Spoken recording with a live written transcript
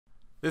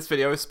This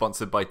video is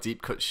sponsored by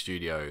Deep Cut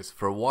Studios.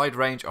 For a wide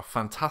range of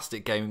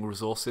fantastic gaming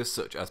resources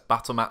such as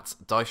battle mats,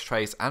 dice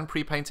trays and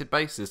pre-painted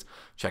bases,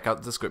 check out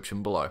the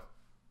description below.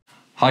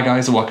 Hi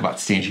guys and welcome back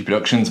to TNG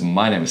Productions.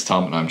 My name is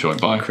Tom and I'm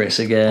joined by Chris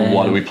again.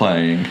 What are we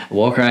playing?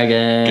 Warcry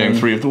again. Game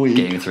 3 of the week.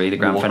 Game 3, the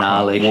grand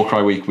finale.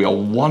 Warcry week. We are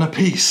one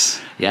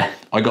apiece. Yeah.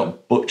 I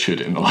got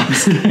butchered in the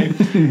last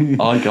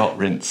game. I got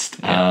rinsed.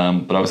 Yeah.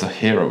 But I was a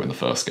hero in the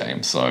first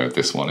game, so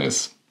this one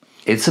is...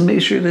 It's a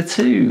mixture of the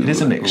two. It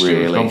is a mixture.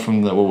 Really. We've gone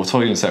from the... Well, we're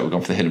talking in a sec. We've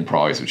gone for the hidden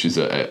prize, which is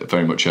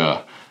very much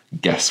a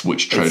guess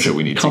which treasure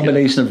we need to get.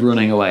 Combination of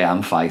running away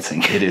and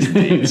fighting. It is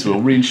indeed. So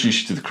we'll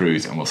reintroduce you to the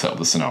crews and we'll set up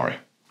the scenario.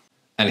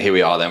 And here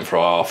we are then for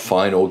our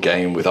final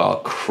game with our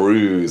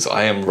crews.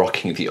 I am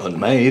rocking the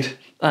Unmade.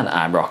 And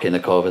I'm rocking the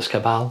Corvus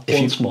Cabal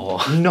once more.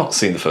 Not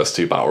seen the first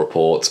two battle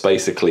reports.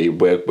 Basically,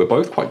 we're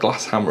both quite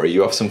glass hammery.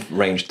 You have some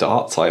ranged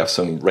darts, I have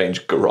some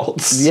ranged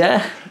garrots.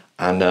 Yeah.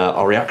 And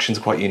our reactions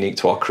are quite unique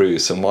to our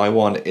crews. So my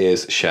one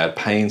is shared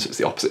pain, so it's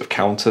the opposite of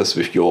counter. So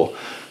if you're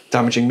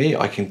damaging me,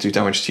 I can do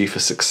damage to you for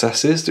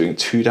successes, doing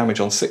 2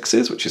 damage on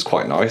 6s, which is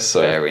quite nice.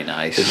 So very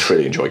nice. I just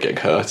really enjoy getting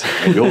hurt.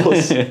 And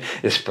yours?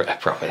 It's a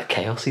proper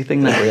chaosy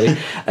thing, that really.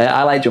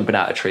 I like jumping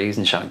out of trees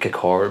and shouting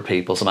Kakora at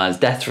people. Sometimes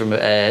death from,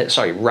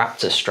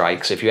 raptor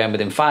strikes. If you aim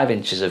within 5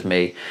 inches of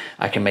me,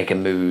 I can make a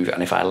move,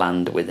 and if I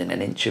land within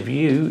an inch of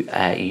you,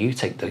 you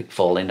take the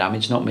falling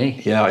damage, not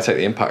me. Yeah, I take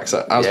the impact.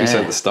 So as we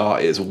said at the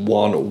start, it's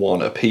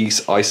 1-1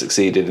 apiece. I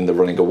succeeded in the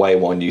running away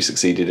one, you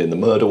succeeded in the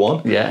murder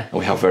one. Yeah. And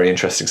we have a very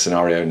interesting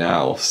scenario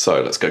now,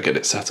 so let's go get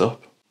it set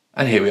up.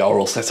 And here we are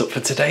all set up for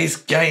today's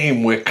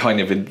game. We're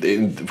kind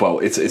of well,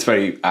 it's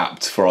very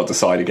apt for our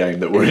decider game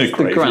that we're in a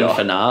graveyard. The grand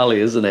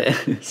finale, isn't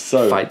it?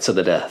 So fight to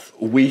the death.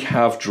 We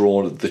have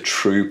drawn the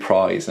true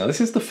prize. Now this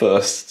is the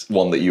first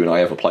one that you and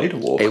I ever played at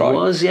Warcry. It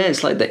was, yeah.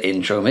 It's like the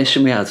intro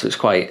mission we had, so it's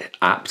quite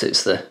apt.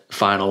 It's the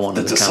final one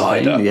of the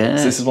decider. Campaign. Yeah.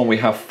 So this is one we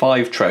have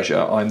 5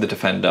 treasure. I'm the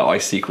defender. I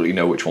secretly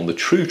know which one the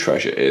true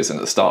treasure is, and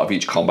at the start of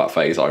each combat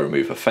phase, I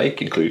remove a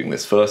fake, including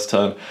this first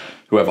turn.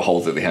 Whoever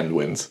holds at the end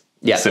wins.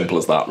 Yeah. Simple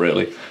as that,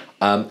 really.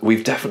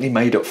 We've definitely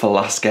made up for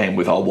last game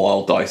with our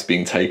wild dice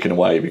being taken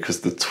away, because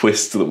the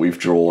twist that we've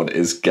drawn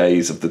is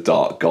Gaze of the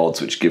Dark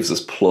Gods, which gives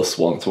us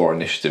 +1 to our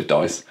initiative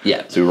dice.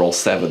 Yeah. So we roll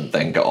 7,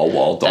 then get our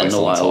wild dice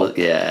on top.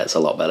 Yeah, it's a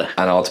lot better.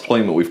 And our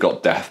deployment, we've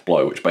got Death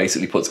Blow, which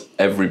basically puts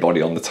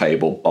everybody on the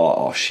table bar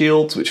our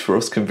shields, which for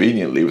us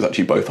conveniently was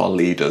actually both our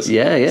leaders.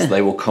 Yeah, yeah. So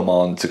they will come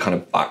on to kind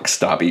of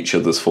backstab each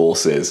other's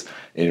forces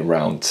in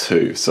round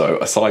 2. So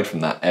aside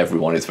from that,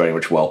 everyone is very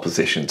much well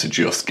positioned to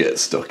just get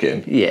stuck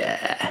in.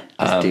 Yeah,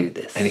 let's do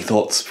this. Any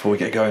thoughts before we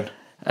get going?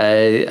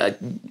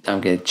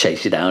 I'm going to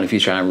chase you down if you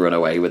try and run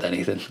away with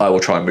anything. I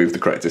will try and move the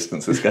correct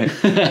distance this game.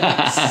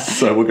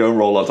 So we'll go and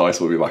roll our dice.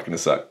 We'll be back in a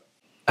sec.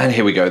 And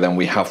here we go then,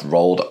 we have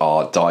rolled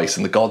our dice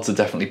and the gods are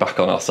definitely back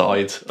on our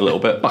side a little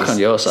bit. Back on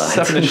your side.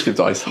 7 initiative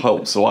dice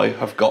help, so I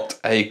have got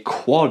a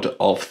quad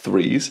of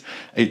 3s,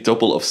 a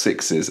double of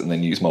 6s, and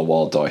then use my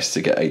wild dice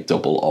to get a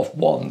double of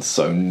 1s,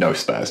 so no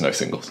spares, no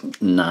singles.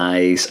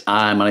 Nice.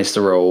 I managed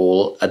to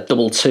roll a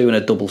double 2 and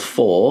a double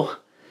 4.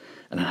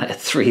 And I had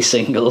 3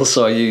 singles,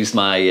 so I used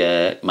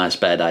my my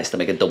spare dice to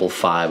make a double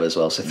 5 as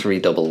well, so 3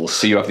 doubles.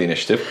 So you have the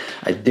initiative.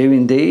 I do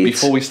indeed.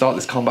 Before we start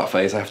this combat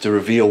phase, I have to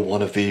reveal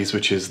one of these,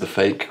 which is the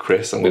fake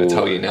Chris. I'm going to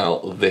tell you now,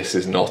 this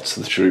is not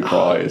the true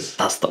prize.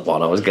 That's the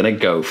one I was going to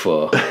go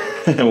for.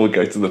 And we'll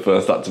go to the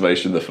first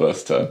activation, the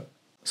first turn.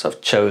 So I've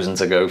chosen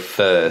to go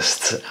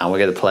first, and we're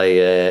going to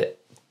play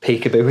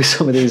peekaboo with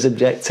some of these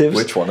objectives.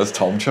 Which one has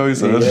Tom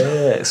chosen?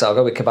 Yeah, so I'll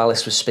go with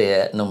Cabalist with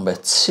Spear number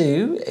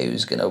 2,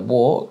 who's going to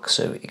walk.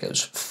 So he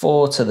goes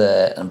 4 to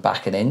there and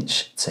back an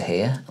inch to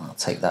here. I'll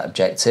take that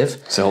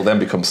objective. So he'll then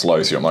become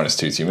slow, so you're at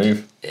 -2 to your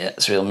move. Yeah,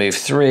 so he'll move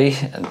 3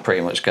 and pretty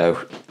much go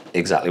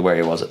exactly where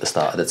he was at the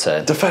start of the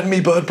turn. Defend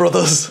me, bird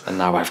brothers! And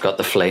now I've got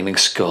the flaming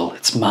skull.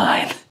 It's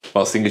mine.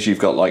 Well, I was thinking you've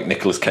got like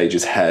Nicolas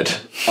Cage's head.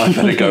 I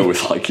better go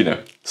with like, you know,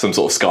 some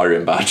sort of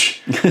Skyrim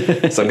badge.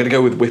 So I'm going to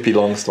go with Whippy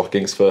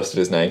Longstockings first of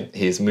his name.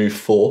 He's move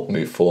 4.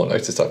 Move 4,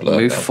 notice I've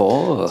learned. Move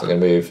 4? So I'm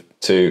going to move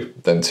 2,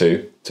 then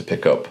 2 to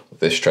pick up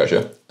this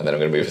treasure. And then I'm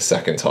going to move a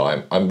second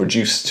time. I'm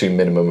reduced to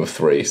minimum of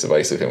 3. So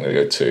basically I'm going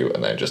to go 2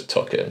 and then just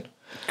tuck in.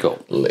 Cool.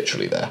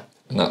 Literally there.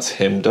 And that's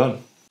him done.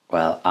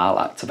 Well, I'll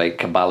activate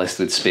Cabalist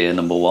with Spear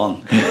number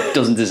 1.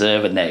 Doesn't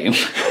deserve a name.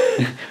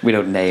 We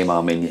don't name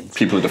our minions.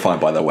 People are defined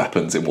by their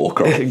weapons in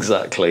Warcry.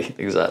 Exactly.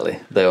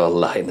 They all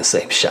lie in the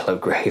same shallow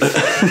grave.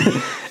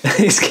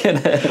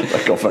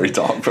 That got very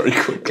dark very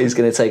quickly. He's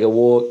gonna take a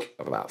walk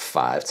of about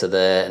 5 to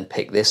there and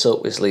pick this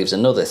up, which leaves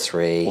another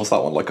 3. What's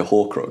that one, like a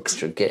Horcrux?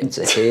 Should get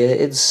into here.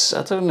 It's,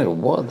 I don't know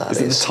what that is.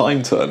 Is it the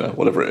Time Turner?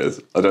 Whatever it is.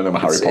 I don't know my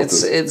Harry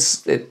Potter.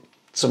 It's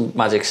some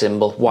magic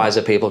symbol.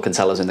 Wiser people can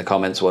tell us in the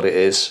comments what it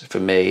is. For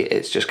me,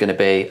 it's just going to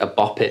be a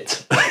bop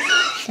it.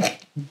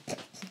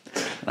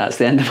 That's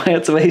the end of my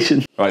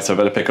activation. Right, so I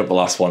better pick up the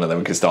last one and then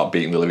we can start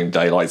beating the living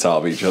daylights out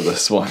of each other.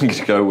 So I'm going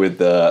to go with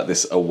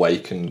this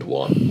Awakened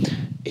one.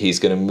 He's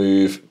going to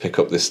move, pick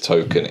up this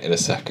token in a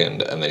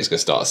second, and then he's going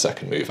to start a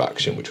second move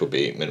action, which will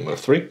be minimum of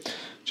 3.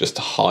 just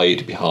to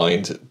hide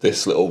behind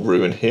this little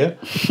ruin here.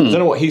 I don't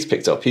know what he's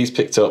picked up. He's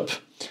picked up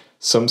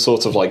some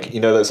sort of like,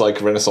 those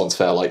like Renaissance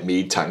fair like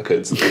mead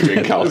tankards that they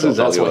drink out of.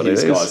 That's what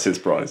he's got as his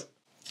prize.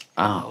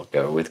 I'll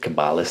go with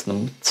Cabalist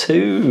number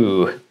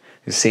 2,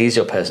 who sees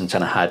your person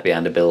trying to hide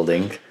behind a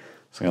building.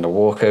 So I'm going to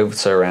walk over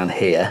to around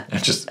here.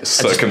 And just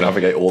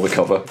circumnavigate all the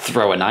cover.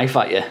 Throw a knife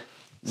at you.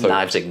 So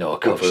knives ignore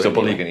cover. Which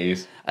double are you going to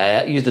use?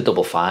 Use the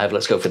double 5.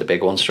 Let's go for the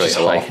big one straight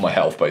away. Half my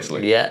health,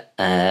 basically.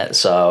 Yeah.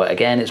 So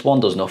again, it's 1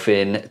 does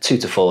nothing, 2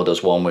 to 4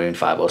 does 1 wound,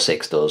 5 or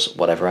 6 does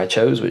whatever I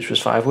chose, which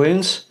was 5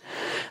 wounds.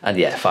 And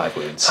yeah, 5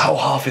 wounds. How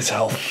half his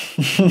health?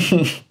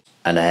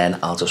 And then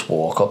I'll just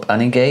walk up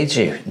and engage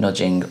you,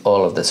 nudging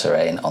all of the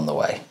terrain on the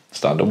way.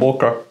 Standard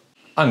walker.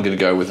 I'm going to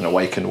go with an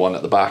awakened one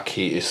at the back.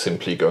 He is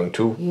simply going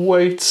to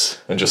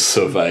wait and just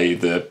survey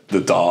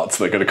the darts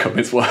that are going to come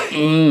his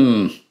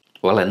way.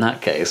 Well, in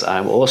that case,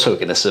 I'm also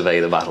going to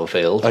survey the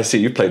battlefield. I see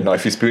you've played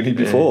Knifey Spoony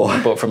before.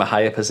 But from a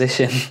higher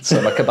position.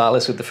 So my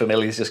Cabalist with the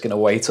Familiar is just going to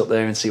wait up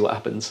there and see what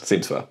happens.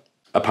 Seems fair.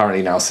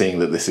 Apparently now seeing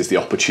that this is the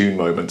opportune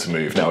moment to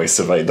move, now he's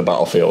surveyed the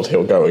battlefield,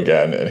 he'll go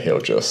again and he'll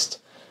just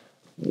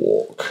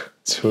walk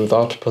to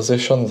that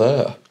position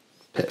there.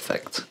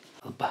 Perfect.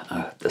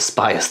 The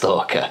Spire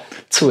Stalker.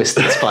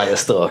 Twisted Spire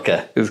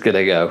Stalker. Who's going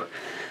to go?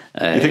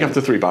 You think after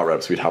 3 bat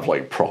reps we'd have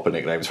like proper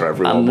nicknames for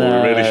everyone, but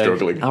we're really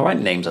struggling. I'll write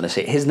names on this.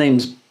 His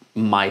name's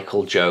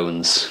Michael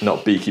Jones.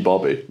 Not Beaky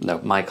Bobby. No,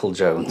 Michael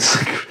Jones.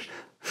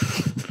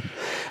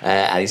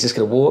 And he's just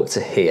going to walk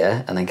to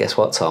here, and then guess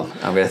what, Tom?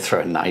 I'm going to throw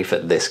a knife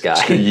at this guy.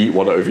 Just going to yeet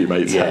one over your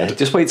mate's head.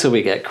 Just wait till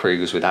we get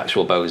crews with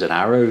actual bows and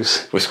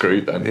arrows. We're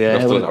screwed then. Yeah,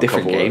 a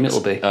different game it'll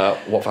be.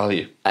 What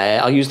value?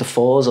 I'll use the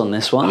 4s on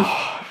this one.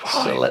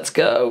 So let's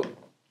go.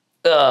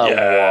 Oh,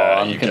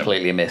 yeah, one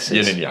completely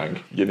misses. Yin and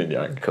yang. Yin and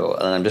yang. Cool.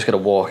 And then I'm just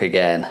going to walk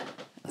again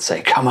and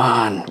say, come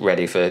on,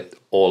 ready for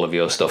all of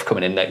your stuff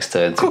coming in next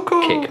turn to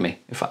kick me.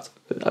 In fact,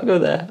 I'll go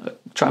there.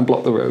 Try and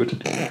block the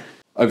road.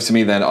 Over to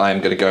me then, I am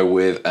going to go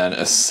with an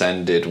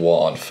Ascended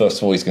one. First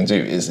of all he's going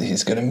to do is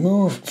he's going to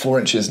move 4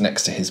 inches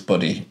next to his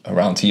buddy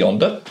around to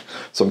yonder.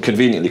 So I'm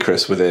conveniently,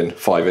 Chris, within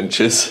 5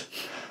 inches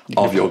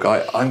of your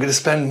guy. I'm going to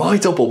spend my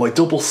double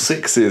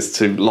 6s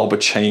to lob a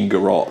chain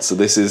garrote. So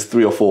this is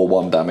 3 or 4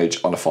 1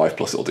 damage on a 5+,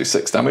 it'll do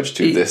 6 damage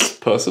to this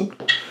person.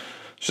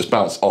 It's just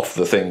bounced off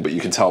the thing, but you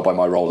can tell by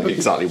my rolling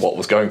exactly what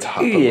was going to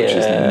happen, which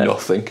is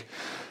nothing.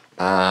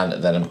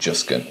 And then I'm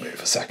just going to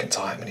move a second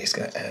time and he's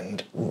going to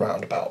end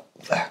round about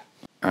there.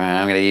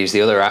 I'm going to use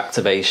the other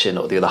activation,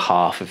 or the other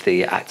half of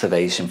the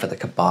activation for the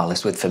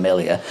Cabalist with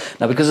Familiar.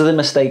 Now, because of the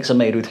mistakes I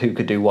made with who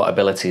could do what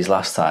abilities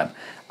last time,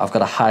 I've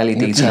got a highly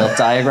detailed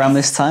diagram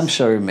this time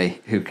showing me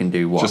who can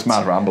do what. Just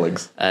mad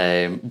ramblings.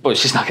 But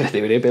she's not going to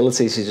do any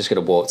abilities. She's just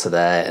going to walk to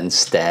there and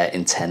stare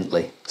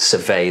intently,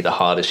 survey the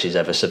hardest she's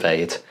ever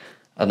surveyed.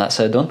 And that's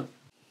her done.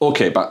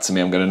 Okay, back to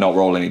me. I'm going to not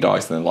roll any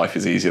dice, and then life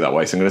is easier that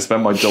way. So I'm going to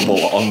spend my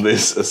double on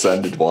this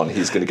Ascended one.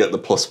 He's going to get the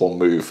 +1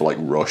 move for like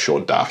rush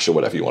or dash or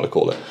whatever you want to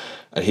call it.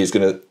 And he's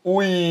going to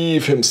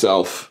weave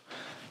himself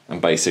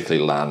and basically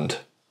land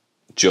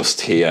just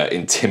here,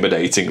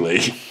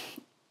 intimidatingly,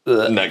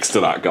 next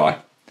to that guy.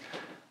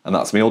 And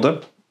that's me all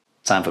done.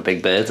 Time for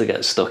Big Bird to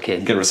get stuck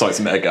in. I'm going to recite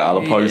some Edgar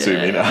Allan Poe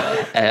to me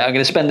now. I'm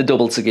going to spend the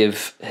double to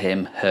give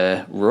him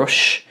her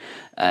rush.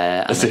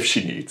 As if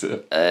she needs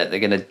it. They're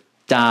going to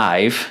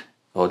dive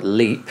or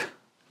leap.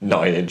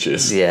 9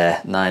 inches.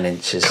 Yeah, 9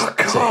 inches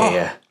to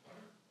here.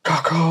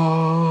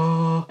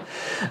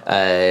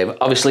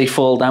 Obviously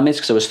full damage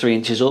because I was 3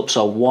 inches up,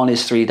 so 1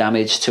 is 3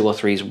 damage, 2 or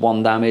 3 is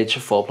 1 damage,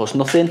 4 plus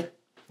nothing.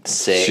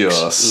 6.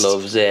 Just.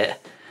 Loves it.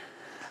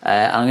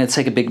 I'm going to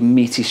take a big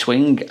meaty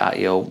swing at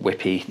your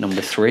Whippy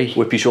number 3.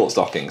 Whippy short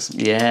stockings.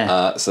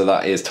 Yeah. So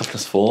that is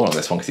toughness 4 on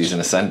this one because he's an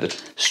Ascended.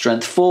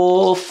 Strength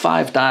 4,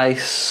 5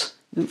 dice.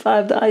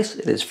 5 dice?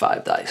 It is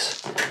 5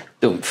 dice.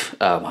 Oomph.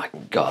 Oh my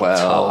god.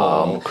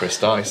 Well, Tom. Chris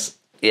Dice.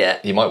 Yeah.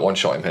 You might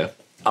one-shot him here.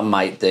 I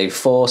might do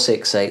 4,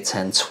 6, 8,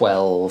 10,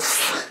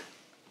 12.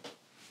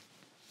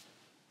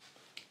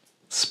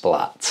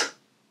 Splat.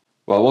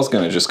 Well, I was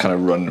going to just kind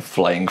of run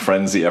Flaying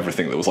Frenzy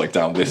everything that was like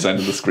down this end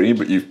of the screen,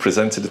 but you've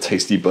presented a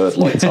tasty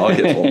bird-like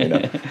target for me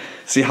now.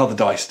 See how the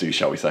dice do,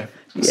 shall we say?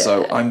 Yeah.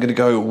 So I'm going to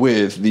go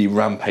with the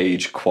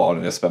Rampage quad.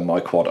 I'm going to spend my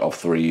quad of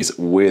 3s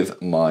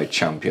with my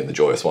champion, the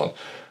Joyous One,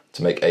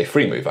 to make a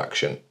free move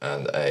action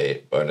and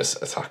a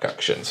bonus attack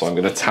action. So I'm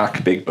going to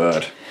attack Big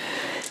Bird.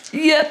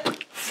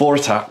 Yep. 4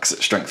 attacks,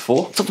 strength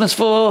 4. Toughness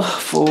 4,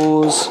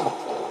 4s.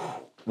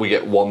 We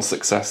get 1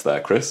 success there,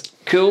 Chris.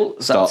 Cool.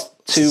 So that's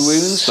 2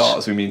 wounds. Start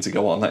as we mean to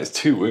go on. That is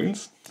 2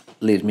 wounds.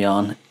 Leaves me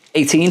on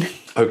 18.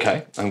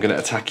 Okay, I'm going to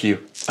attack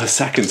you a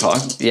second time.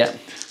 Yeah.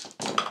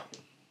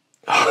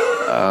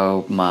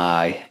 Oh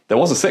my. There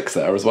was a 6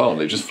 there as well,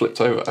 and it just flipped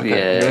over. Okay, yeah.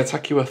 I'm going to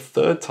attack you a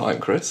 3rd time,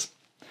 Chris.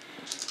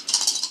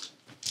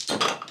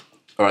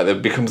 All right, there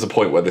becomes a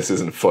point where this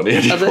isn't funny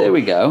anymore. Oh, there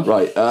we go.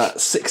 Right,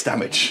 6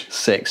 damage.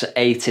 6,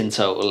 8 in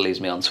total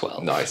leaves me on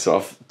 12. Nice, so I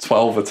have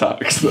 12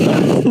 attacks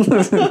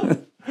there.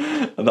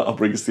 And that'll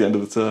bring us to the end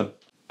of the turn.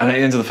 And at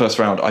the end of the first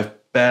round, I've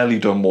barely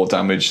done more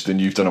damage than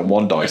you've done on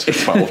 1 dice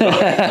with 12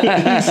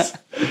 dice.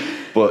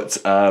 But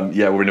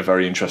yeah, we're in a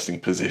very interesting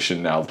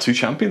position now. The two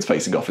champions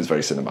facing off is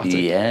very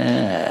cinematic.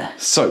 Yeah.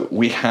 So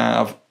we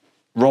have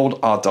rolled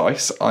our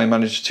dice. I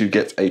managed to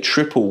get a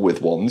triple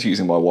with ones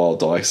using my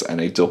wild dice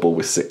and a double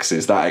with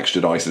sixes. That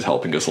extra dice is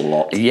helping us a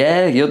lot.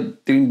 Yeah, you're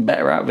doing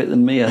better out of it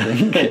than me, I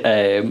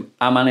think.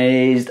 I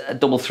managed a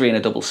double 3 and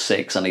a double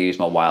 6, and I used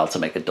my wild to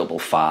make a double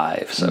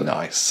 5. So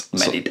nice.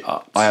 Many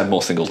dots. I had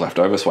more singles left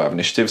over, so I have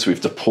initiative. So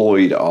we've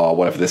deployed our,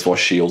 whatever this was,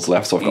 shields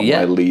left. So I've got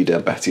my leader,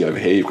 Betty, over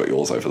here. You've got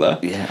yours over there.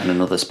 Yeah, and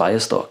another Spire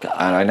Stalker.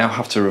 And I now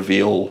have to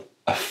reveal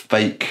a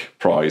fake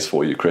prize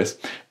for you, Chris.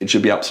 It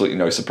should be absolutely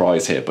no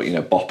surprise here, but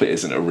Bop It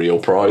isn't a real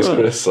prize,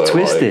 Chris. So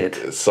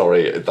twisted.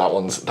 Sorry, that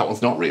one's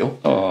not real.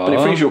 Aww. But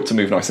it frees you up to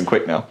move nice and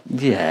quick now.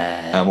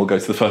 Yeah. And we'll go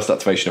to the first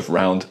activation of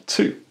round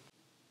 2.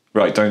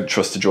 Right, don't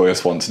trust a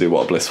joyous one to do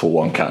what a blissful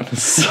one can.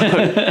 So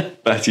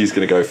Betty's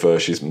going to go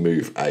first. She's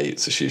move 8,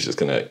 so she's just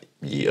going to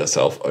yeet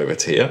herself over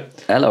to here.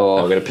 Hello.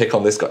 And we're going to pick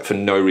on this guy for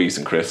no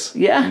reason, Chris.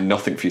 Yeah.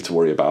 Nothing for you to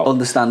worry about.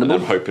 Understandable.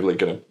 And I'm hopefully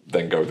going to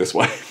then go this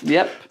way.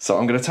 Yep. So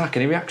I'm going to attack.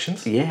 Any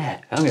reactions? Yeah,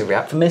 I'm going to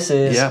react for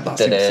misses. Yeah,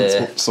 that's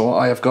sensible. So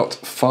I have got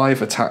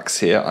 5 attacks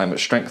here. I'm at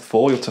strength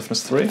 4, your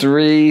toughness 3.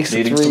 3.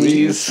 Needing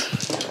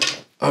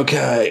threes.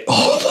 Okay.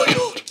 Oh my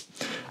god.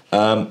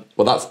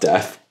 Well, that's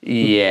death.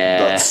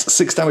 Yeah. That's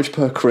 6 damage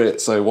per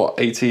crit. So what?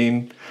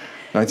 18,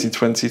 19,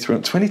 20,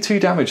 22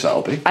 damage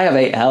that'll be. I have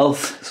 8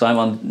 health, so I'm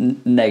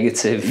on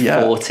negative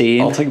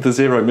 14. I'll take the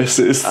 0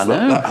 misses. I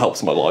know. That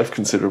helps my life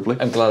considerably.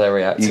 I'm glad I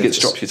reacted. You get to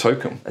drop your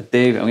token. I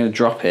do. I'm going to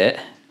drop it.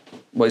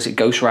 What is it?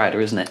 Ghost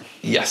Rider, isn't it?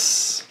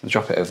 Yes. I'll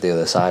drop it over the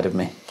other side of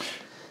me,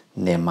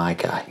 near my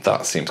guy.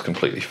 That seems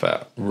completely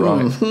fair.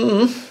 Right.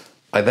 Mm-hmm.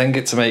 I then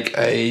get to make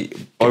a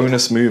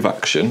bonus move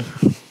action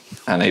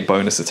and a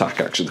bonus attack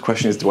action. The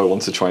question is, do I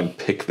want to try and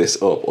pick this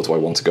up, or do I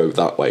want to go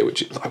that way?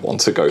 Which I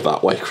want to go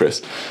that way,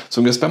 Chris. So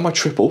I'm going to spend my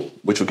triple,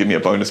 which will give me a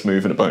bonus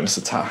move and a bonus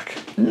attack.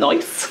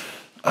 Nice.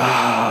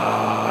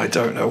 I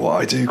don't know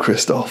what I do,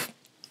 Christoph.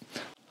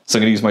 So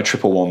I'm going to use my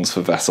triple ones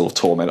for Vessel of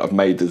Torment. I've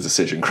made the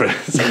decision,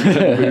 Chris. I'm going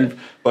to move,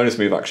 bonus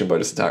move action,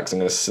 bonus attacks. I'm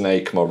going to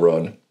snake my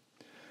run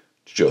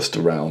just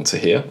around to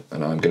here,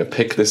 and I'm going to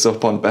pick this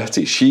up on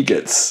Betty. She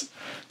gets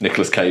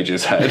Nicolas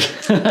Cage's head.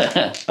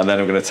 And then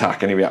I'm going to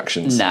attack. Any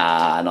reactions?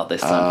 Nah, not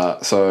this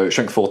time. So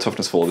strength 4,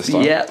 toughness 4 this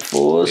time. Yeah,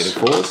 4s. Needing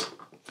 4s.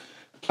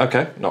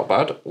 Okay, not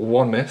bad.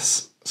 1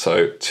 miss.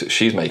 So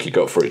she's making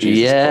up for it. Jesus.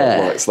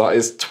 Yeah. Right, so that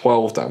is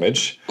 12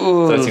 damage.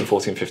 Ooh. 13,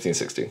 14, 15,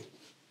 16.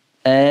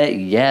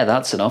 Yeah,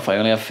 that's enough. I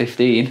only have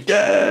 15.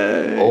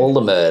 Yay! All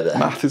the murder.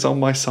 Math is on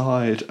my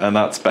side. And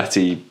that's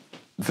Betty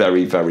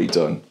very, very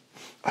done.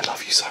 I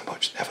love you so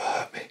much. Never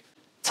hurt me.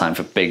 Time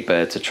for Big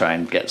Bird to try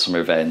and get some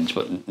revenge,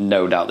 but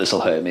no doubt this will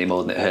hurt me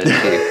more than it hurts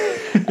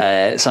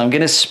you. So I'm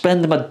going to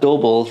spend my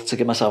double to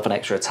give myself an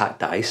extra attack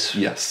dice.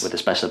 Yes. With a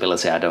special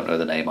ability I don't know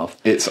the name of.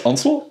 It's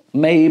Onslaught?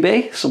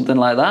 Maybe, something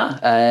like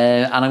that.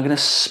 And I'm going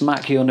to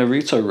smack your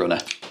Naruto runner.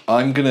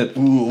 I'm going to...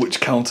 Ooh, which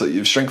counter?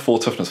 You've strength 4,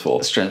 toughness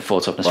 4. Strength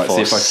 4, toughness 4.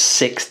 See if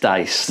 6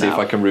 dice See if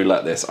I can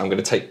roulette this. I'm going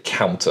to take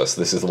counter,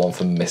 so this is the one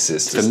for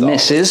misses. For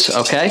misses,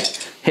 okay.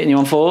 Hitting you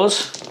on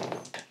 4s.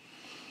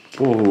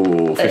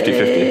 Ooh,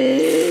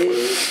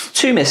 50-50.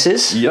 2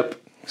 misses. Yep.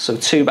 So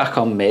 2 back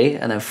on me,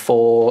 and then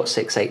 4,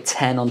 6, 8,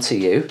 10 onto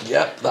you.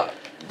 Yep, that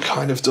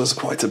kind of does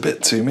quite a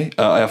bit to me.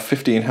 I have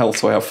 15 health,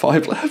 so I have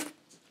 5 left.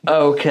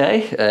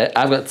 Okay,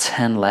 I've got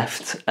 10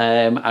 left.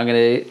 I'm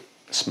going to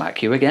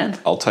smack you again.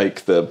 I'll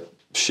take the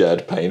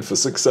shared pain for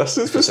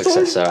successes. For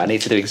success, so I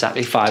need to do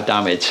exactly 5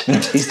 damage.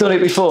 He's done it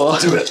before.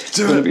 Do it.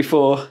 Done it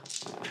before.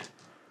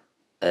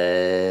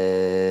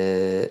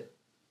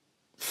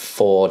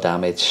 4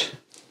 damage.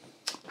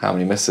 How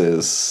many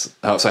misses?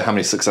 Oh, so how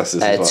many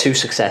successes? 2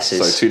 successes.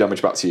 So 2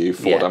 damage back to you,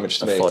 4 damage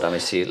to me. 4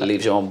 damage to you.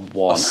 Leaves you on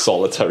 1. A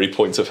solitary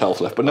point of health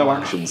left, but no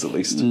actions at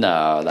least.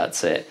 No,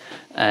 that's it.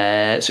 So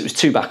it was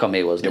 2 back on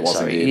me, wasn't it? It was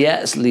indeed.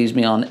 Yes, leaves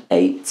me on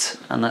 8,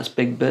 and that's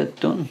Big Bird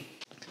done.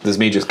 There's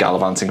me just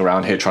gallivanting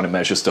around here trying to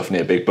measure stuff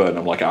near Big Bird, and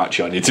I'm like,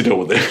 actually, I need to deal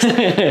with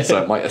this.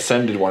 So my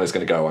ascended one is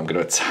going to go. I'm going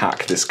to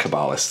attack this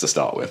Cabalist to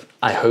start with.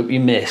 I hope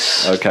you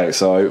miss. Okay,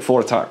 so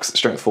 4 attacks,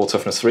 strength 4,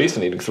 toughness 3, so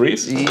needing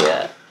 3s.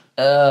 Yeah.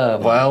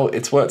 Well,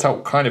 it's worked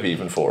out kind of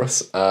even for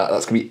us.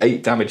 That's going to be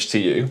 8 damage to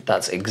you.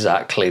 That's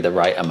exactly the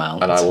right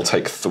amount. And I will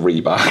take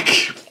 3 back.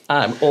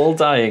 I'm all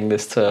dying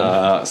this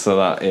turn. So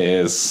that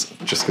is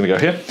just going to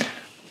go here.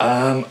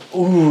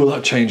 Ooh,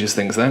 that changes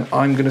things then.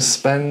 I'm going to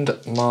spend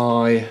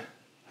my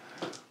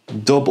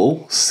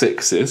double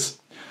 6s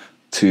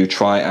to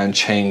try and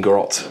chain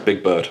grot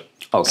Big Bird.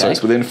 Okay. So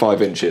it's within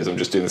 5 inches. I'm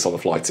just doing this on the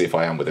fly to see if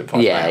I am within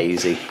 5. Yeah,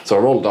 easy. So I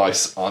roll a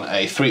dice. On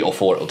a 3 or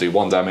 4, it'll do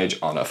 1 damage.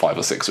 On a 5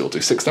 or 6, it'll do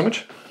 6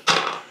 damage.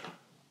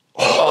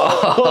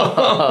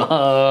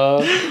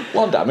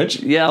 1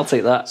 damage. Yeah, I'll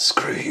take that.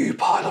 Screw you,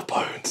 pile of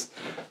bones.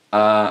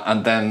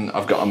 And then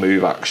I've got a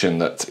move action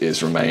that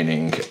is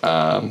remaining.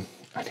 I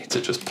need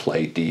to just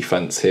play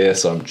defense here,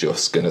 so I'm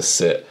just going to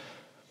sit...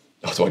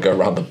 Oh, do I go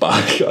around the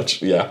back?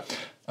 Actually, yeah.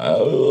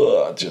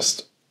 I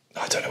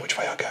don't know which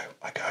way I go.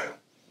 I go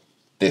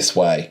this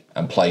way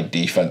and play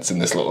defense in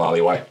this little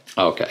alleyway.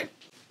 Okay.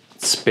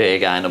 spear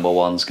guy number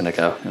 1's going to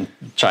go and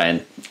try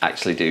and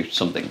actually do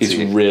something. He's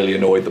really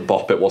annoyed that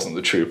Bop It wasn't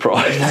the true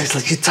prize. No, he's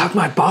like, you took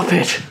my Bop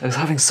It. I was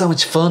having so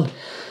much fun.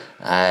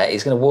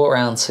 He's going to walk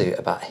around to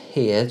about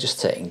here just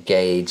to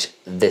engage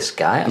this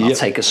guy, and I'll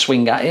take a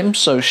swing at him.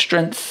 So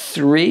strength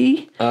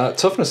 3.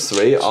 Toughness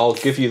 3, I'll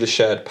give you the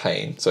shared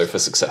pain, so for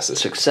successes.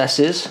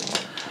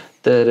 Successes.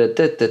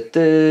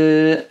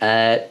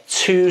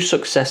 2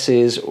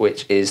 successes,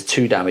 which is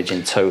 2 damage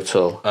in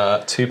total.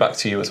 2 back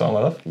to you as well,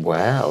 my love.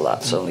 Well,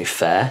 that's only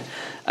fair.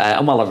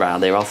 And while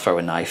around there, I'll throw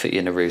a knife at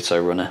you,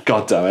 Naruto runner.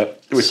 God damn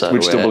it. Which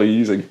double are you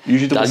using?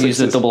 Usually double I'll use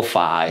the double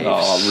 5s.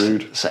 Oh,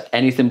 rude. So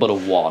anything but a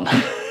 1.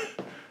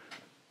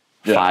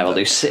 5, I'll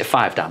do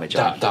 5 damage.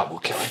 That will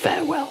kill him.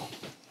 Farewell.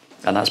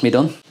 And that's me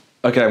done.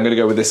 Okay, I'm going to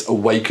go with this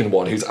awakened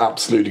one who's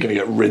absolutely going to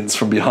get rinsed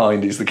from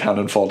behind. He's the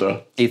cannon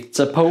fodder. It's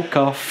a poke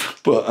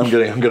off. But I'm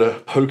going to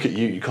poke at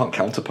you. You can't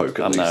counter poke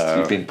at least.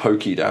 You've been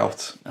pokeyed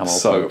out. I'm all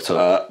poked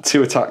up.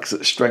 2 attacks,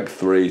 strength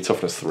 3,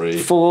 toughness 3.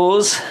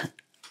 4s.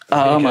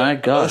 Oh my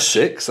gosh.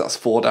 6, that's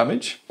 4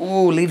 damage.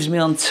 Ooh, leaves me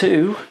on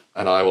 2.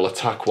 And I will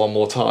attack one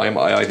more time.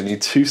 I either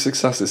need 2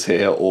 successes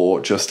here or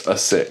just a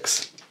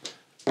 6.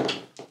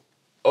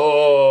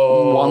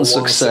 Oh, 1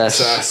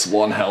 success.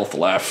 1 health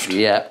left.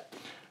 Yeah.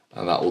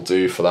 And that will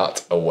do for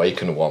that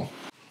awakened one.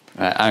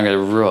 Right, I'm going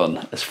to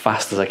run as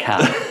fast as I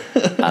can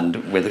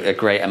and with a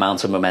great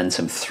amount of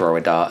momentum throw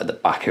a dart at the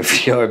back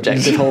of your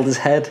objective holder's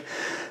head.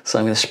 So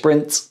I'm going to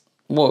sprint,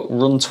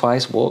 run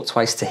twice, walk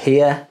twice to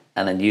here,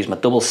 and then use my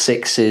double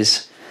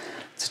 6s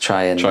to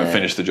try and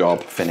finish the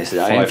job. Finish it.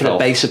 Aim for the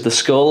base of the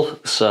skull.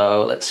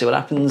 So let's see what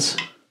happens.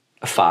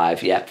 A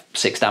 5, yep,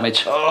 6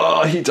 damage.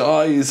 Oh, he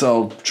dies.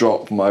 I'll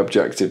drop my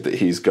objective that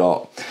he's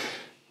got.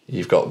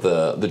 You've got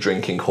the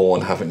drinking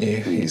horn, haven't you?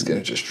 He's going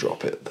to just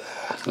drop it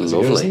there.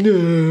 Lovely.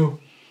 No.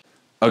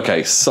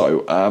 Okay,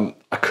 so I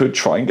could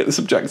try and get this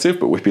objective,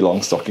 but Whippy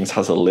Longstockings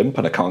has a limp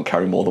and I can't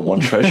carry more than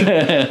 1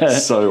 treasure.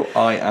 So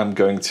I am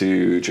going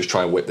to just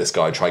try and whip this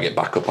guy, try and get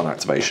back up on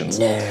activations.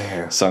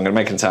 No. So I'm going to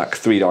make an attack,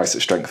 3 dice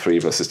at strength 3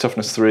 versus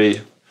toughness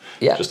 3.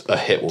 Yeah. Just a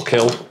hit will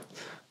kill.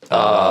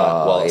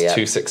 Well, it's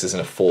 2 6s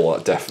and a 4.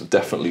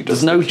 Definitely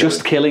does. There's no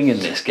just killing in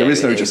this game. There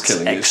is no just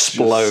killing.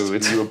 Explodes.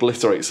 It's just, you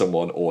obliterate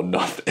someone or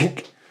nothing.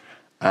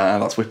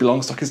 And that's Whippy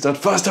Longstockings done.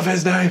 First of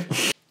his name.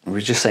 We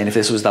were just saying if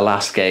this was the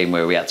last game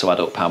where we had to add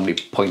up how many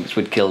points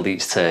we'd killed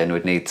each turn,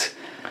 we'd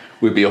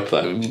be up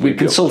there. We're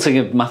consulting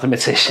a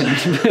mathematician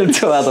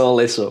to add all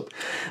this up.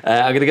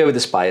 I'm going to go with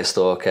the Spire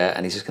Stalker,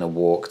 and he's just going to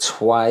walk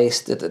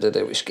twice,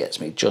 which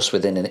gets me just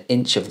within an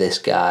inch of this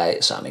guy.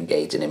 So I'm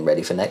engaging him,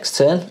 ready for next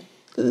turn.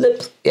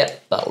 Yeah,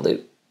 that'll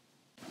do.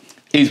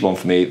 Easy one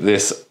for me.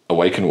 This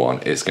awakened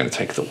one is going to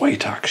take the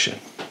weight action.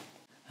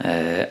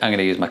 I'm going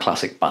to use my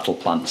classic battle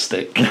plant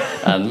stick,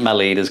 and my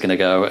leader's going to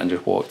go and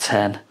just walk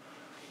 10.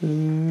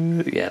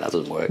 Yeah, that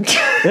doesn't work.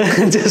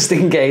 Just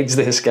engage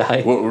this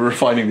guy. We're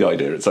refining the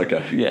idea. It's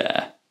okay.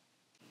 Yeah.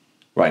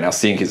 Right, now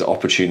seeing his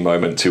opportune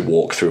moment to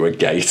walk through a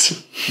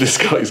gate, this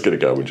guy's going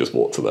to go and just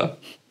walk to there.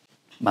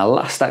 My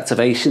last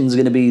activation is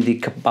going to be the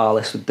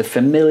Cabalist with the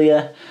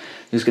Familiar,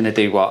 who's going to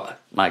do what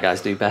my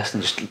guys do best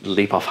and just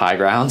leap off high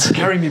ground.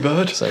 Carry me,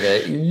 bird. So I go,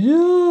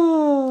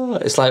 yeah.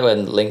 It's like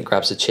when Link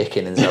grabs a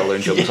chicken in Zelda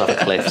and jumps off a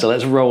cliff. So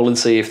let's roll and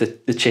see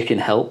if the chicken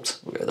helped.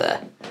 We'll go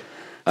there.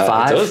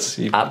 5. It does.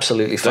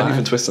 Absolutely fine. Don't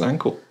even twist an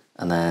ankle.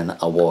 And then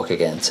I'll walk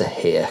again to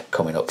here,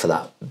 coming up for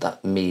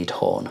that mead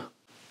horn.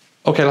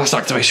 Okay, last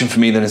activation for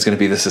me then is going to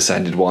be this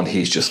ascended one.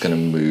 He's just going to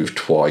move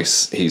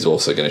twice. He's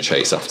also going to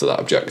chase after that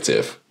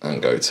objective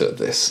and go to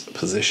this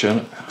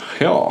position.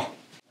 Yeah.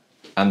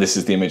 And this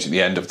is the image at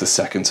the end of the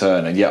second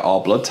turn, and yet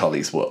our blood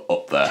tallies were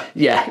up there.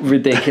 Yeah,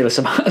 ridiculous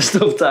amount of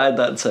stuff died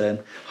that turn.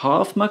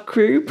 Half my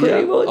crew,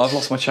 pretty much. I've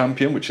lost my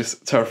champion, which is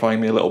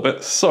terrifying me a little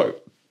bit. So,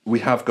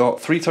 we have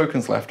got 3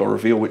 tokens left. I'll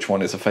reveal which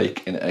one is a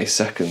fake in a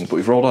second, but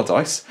we've rolled our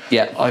dice.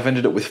 Yeah. I've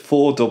ended up with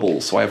 4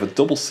 doubles, so I have a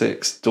double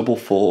 6, double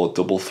 4,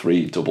 double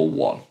 3, double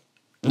 1.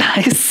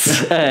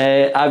 Nice.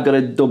 I've got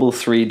a double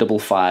 3, double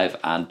 5,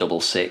 and double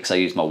 6. I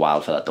used my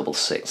wild for that double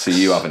 6. So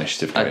you have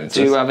initiative going into this.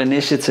 I do this. have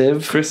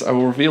initiative. Chris, I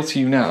will reveal to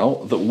you now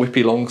that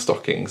Whippy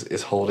Longstockings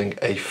is holding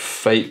a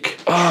fake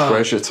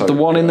treasure token.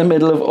 The one in the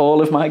middle of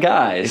all of my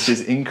guys. It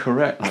is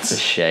incorrect. That's a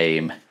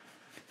shame.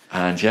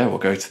 And yeah, we'll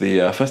go to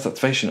the first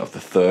activation of the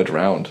 3rd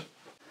round.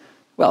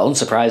 Well,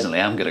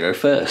 unsurprisingly, I'm going to go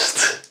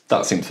first.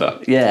 That seems fair.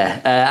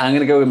 Yeah, I'm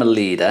going to go with my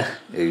leader,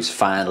 who's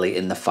finally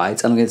in the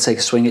fight. I'm going to take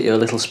a swing at your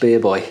little spear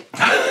boy.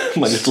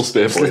 My little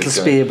spear boy. Little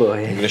spear boy.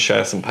 I'm going to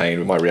share some pain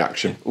with my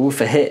reaction. Ooh,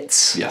 for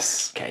hits.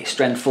 Yes. Okay,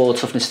 strength 4,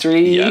 toughness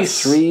 3.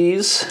 Yes.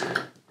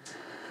 3s.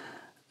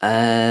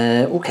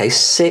 Okay,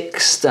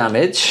 6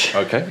 damage.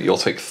 Okay, you'll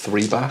take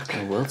 3 back.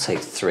 I will take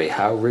 3.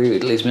 How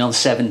rude. Leaves me on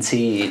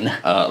 17.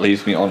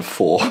 Leaves me on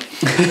 4.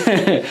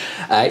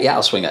 Yeah,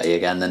 I'll swing at you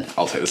again then.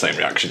 I'll take the same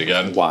reaction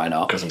again. Why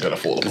not? Because I'm going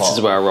to fall apart. This is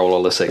where I roll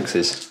all the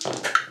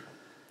 6s.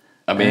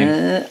 I mean...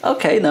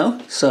 okay, no.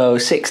 So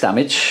 6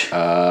 damage.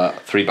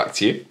 3 back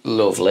to you.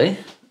 Lovely.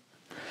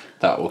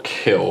 That will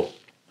kill.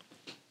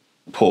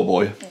 Poor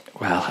boy.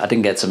 Well, I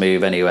didn't get to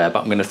move anywhere,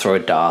 but I'm going to throw a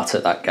dart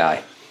at that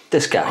guy.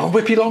 This guy. Oh,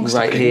 Whippy Longstockings.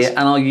 Right here, and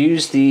I'll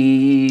use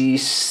the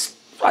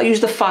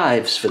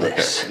 5s for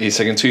this. Okay. He's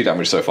taken 2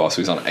 damage so far,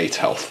 so he's on 8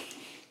 health.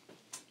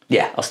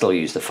 Yeah, I'll still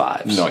use the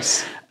 5s.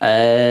 Nice.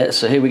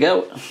 So here we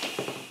go.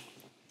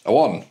 A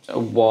 1. A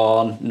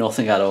 1,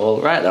 nothing at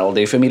all. Right, that'll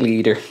do for me,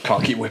 leader.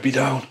 Can't keep Whippy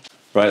down.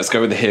 Right, let's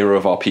go with the hero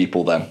of our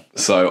people then.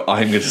 So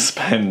I'm going to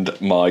spend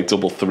my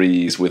double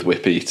 3s with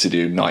Whippy to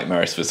do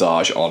Nightmare's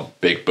Visage on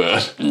Big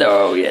Bird.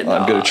 No, you're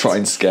not. I'm going to try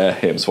and scare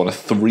him. So on a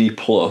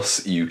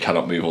 3+, you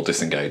cannot move or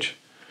disengage.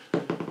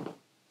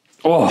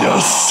 Oh,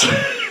 Yes.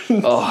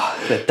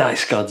 oh, the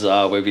dice gods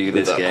are with you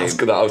this game. That's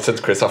good. I said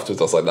to Chris afterwards,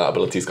 I was like, that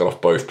ability's gone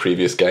off both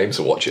previous games,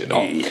 so watch it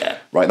not. Yeah.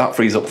 Right, that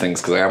frees up things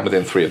because I am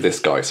within 3 of this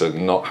guy, so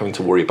not having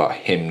to worry about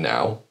him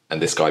now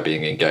and this guy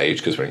being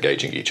engaged because we're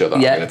engaging each other.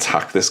 Yeah. I'm going to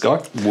attack this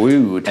guy.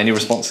 Wooed. Any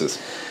responses?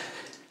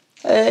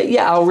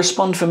 Yeah, I'll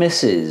respond for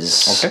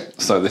misses. Okay,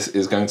 so this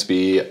is going to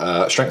be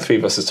Strength 3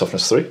 versus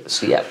Toughness 3.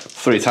 So, yeah.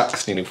 3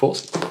 attacks, needing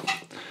force.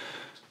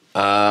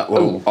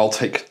 Well, I'll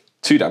take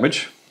 2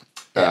 damage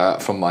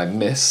from my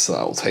miss. So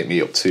that will take me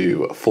up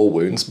to 4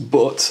 wounds,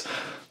 but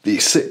the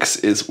 6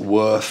 is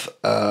worth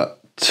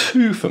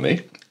 2 for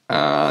me,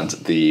 and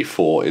the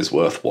 4 is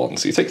worth 1,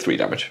 so you take 3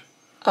 damage.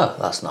 Oh,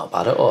 that's not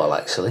bad at all,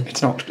 actually.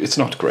 It's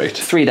not great.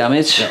 3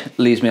 damage,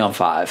 leaves me on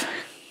 5.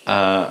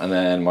 And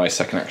then my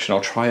second action,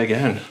 I'll try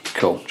again.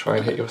 Cool. Try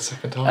and hit you a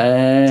second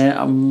time.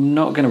 I'm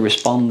not going to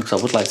respond because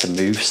I would like to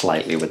move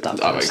slightly with that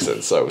person. That makes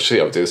sense. So we'll see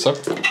how we do this. So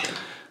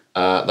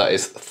that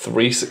is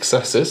 3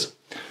 successes,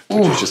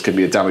 which is just going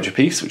to be a damage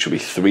apiece, which will be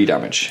 3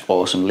 damage.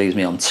 Awesome, leaves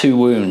me on 2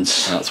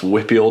 wounds. And that's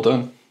Whippy all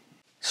done.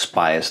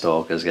 Spire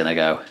Stalker's going to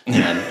go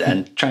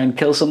and try and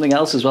kill something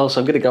else as well. So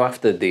I'm going to go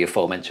after the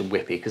aforementioned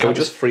Whippy. Can we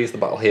just freeze the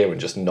battle here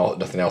and just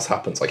nothing else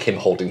happens? Like him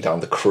holding down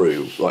the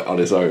crew like on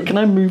his own. Can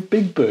I move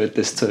Big Bird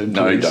this turn, please?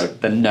 No, you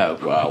don't. Then no.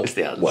 Well, is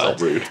the answer. well,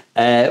 rude.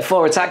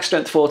 4 attack,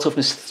 strength 4,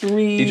 toughness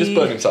 3. He just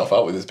burned himself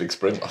out with his big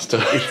sprint last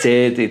turn.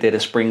 He did. A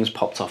springs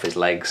popped off his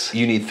legs.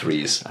 You need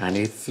 3s. I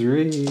need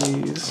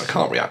 3s. I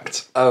can't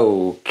react.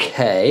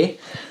 Okay.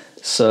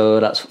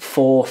 So that's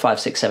 4, 5,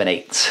 6, 7,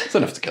 8. It's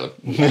enough to kill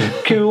him.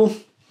 Cool.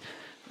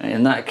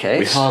 In that We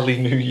case, hardly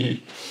knew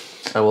ye.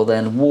 I will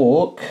then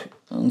walk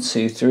 1,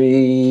 2,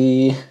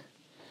 3.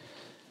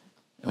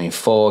 I mean,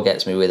 4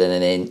 gets me within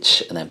an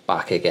inch and then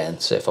back again.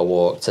 So if I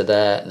walk to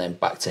there and then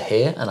back to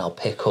here, and I'll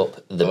pick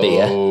up the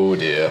beer. Oh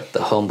dear.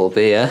 The humble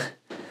beer.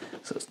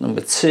 So it's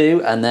number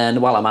 2. And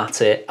then while I'm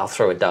at it, I'll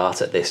throw a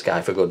dart at this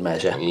guy for good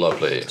measure.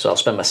 Lovely. So I'll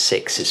spend my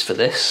 6s for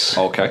this.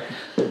 Okay.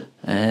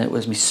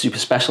 Where's my super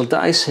special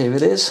dice? Here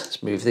it is.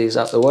 Let's move these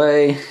out the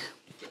way.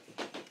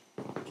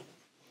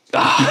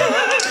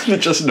 They're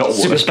just not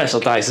Super working. special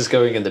dice is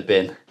going in the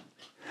bin.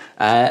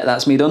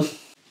 That's me done. I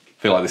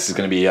feel like this is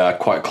going to be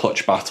quite a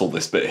clutch battle,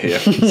 this bit here.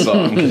 So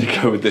I'm going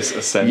to go with this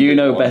ascending You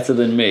know one. better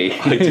than me.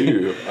 I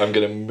do. I'm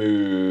going to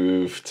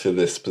move to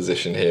this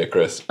position here,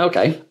 Chris.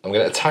 Okay. I'm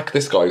going to attack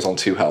this guy who's on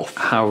 2 health.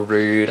 How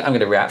rude. I'm going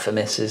to react for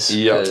misses.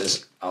 Yep.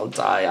 Because I'll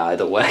die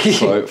either way.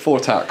 So 4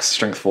 attacks,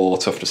 strength 4,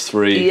 toughness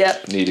 3.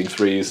 Yep. Needing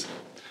 3s.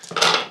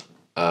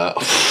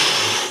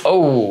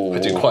 Oh. I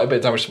do quite a bit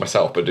of damage to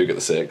myself, but I do get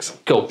the 6.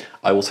 Cool.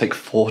 I will take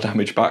 4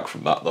 damage back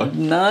from that though.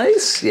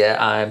 Nice. Yeah,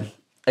 I'm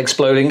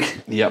exploding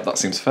Yep, that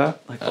seems fair.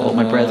 like all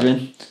my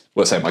brethren.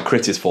 Well, say my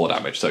crit is 4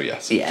 damage, so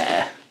yes.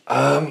 Yeah.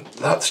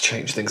 That's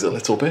changed things a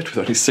little bit with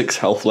only 6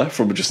 health left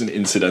from just an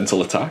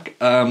incidental attack.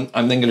 I'm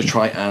then going to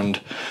try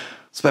and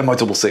spend my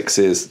double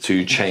 6s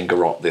to chain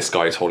garrote this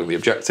guy who's holding the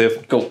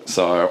objective. Cool.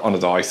 So on a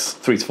dice,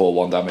 3 to 4,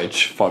 1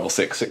 damage, 5 or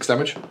 6, 6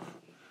 damage.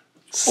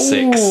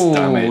 6 Ooh,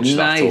 damage,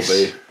 nice.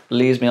 that'll be.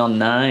 Leaves me on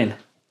 9.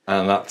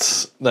 And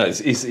that's, no,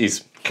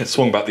 he's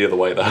swung back the other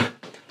way there.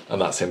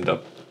 And that's him done.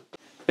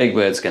 Big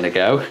Bird's going to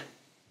go.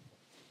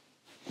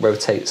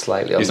 Rotate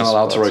slightly on He's the not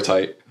allowed to spot.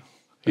 rotate.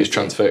 He's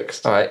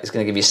transfixed. All right, he's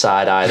going to give you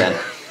side eye then.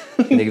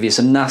 He's going to give you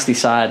some nasty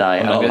side eye.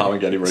 I'm not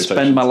allowing any rotations.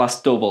 Spend my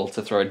last double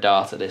to throw a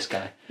dart at this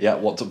guy. Yeah,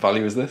 what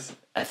value is this?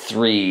 A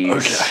 3s.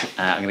 Okay.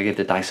 I'm going to give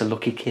the dice a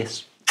lucky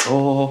kiss.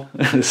 Oh.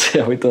 Let's see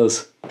how it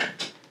does.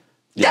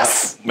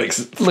 Yes! Makes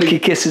it Lucky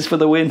kisses for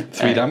the win.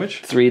 3 damage.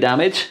 3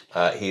 damage.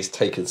 He's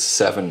taken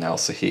 7 now,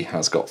 so he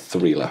has got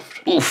 3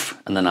 left. Oof.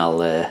 And then I'll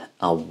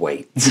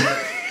wait.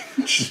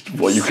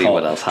 Well, you See can't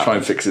what else try and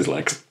happens. fix his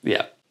legs.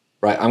 Yeah.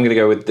 Right, I'm going to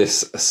go with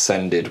this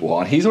ascended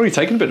one. He's already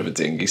taken a bit of a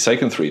ding. He's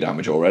taken 3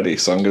 damage already,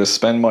 so I'm going to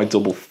spend my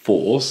double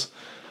 4s,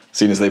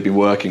 seeing as they've been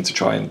working to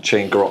try and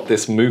chain garrote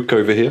this mook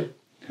over here.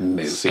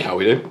 Mook. See how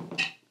we do.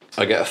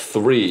 I get a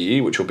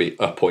 3, which will be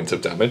a point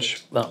of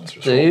damage. That'll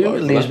Just do. roll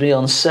over Leaves that. me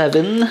on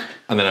 7.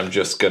 And then I'm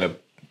just going to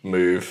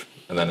move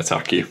and then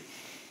attack you.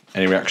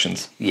 Any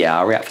reactions? Yeah,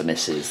 I'll react for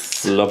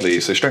misses.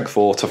 Lovely. So strength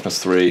 4,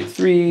 toughness 3.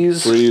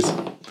 3s.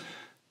 3s.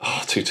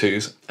 Oh, 2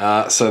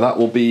 2s. So that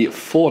will be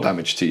 4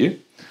 damage to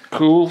you.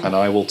 Cool. And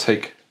I will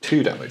take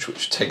 2 damage,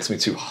 which takes me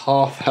to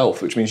half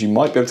health, which means you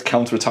might be able to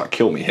counter-attack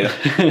kill me here.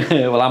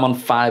 Well, I'm on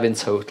 5 in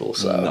total,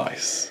 so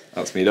Nice.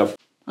 That's me done.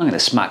 I'm going to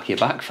smack you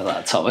back for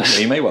that, Thomas.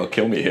 You may well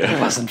kill me here.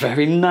 It wasn't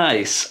very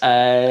nice,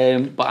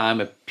 but I'm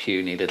a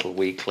puny little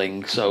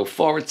weakling. So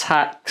 4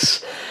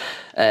 attacks,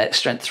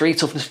 Strength 3,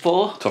 toughness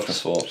 4.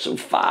 Toughness 4. So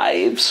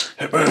 5s.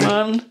 Hit me. Come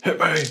on. Hit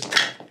me.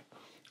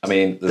 I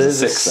mean,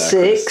 there's a 6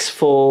 there. 6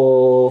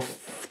 for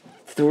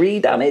 3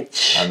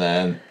 damage. And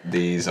then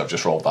these, I've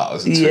just rolled that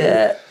as a 2.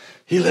 Yeah.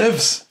 He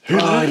lives. He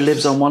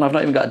lives on 1. I've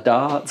not even got a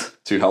dart.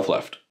 2 health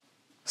left.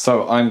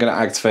 So I'm going to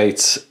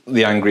activate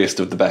the angriest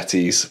of the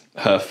Bettys.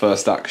 Her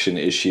first action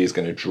is she is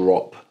going to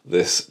drop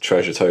this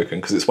treasure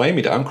token because it's weighing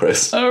me down,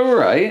 Chris. Oh,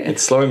 right.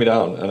 It's slowing me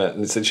down, and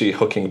it's literally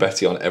hooking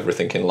Betty on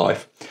everything in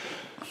life.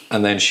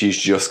 And then she's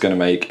just going to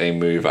make a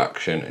move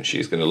action, and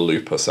she's going to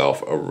loop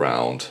herself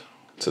around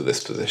to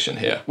this position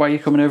here. Why are you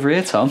coming over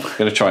here, Tom? I'm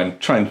going to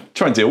try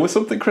and deal with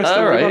something, Chris.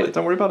 Don't worry about it.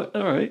 Don't worry about it.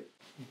 All right.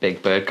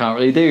 Big Bird can't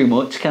really do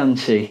much, can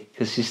she?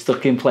 Because she's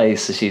stuck in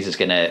place, so she's just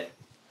going to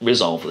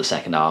resolve the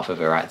second half of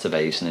her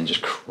activation and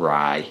just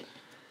cry.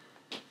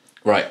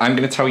 Right, I'm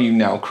going to tell you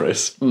now,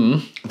 Chris.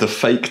 The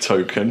fake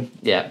token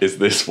is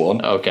this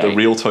one. Okay. The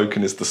real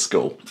token is the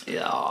skull.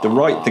 Yeah. The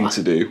right thing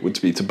to do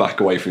would be to back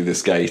away through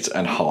this gate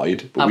and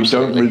hide, but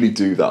Absolutely. we don't really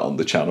do that on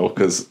the channel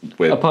because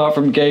we're... Apart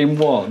from game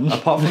 1.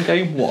 Apart from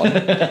game 1?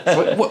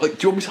 So, what, like,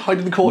 do you want me to hide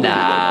in the corner?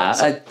 Nah.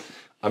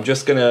 I'm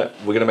just we're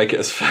gonna make it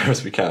as fair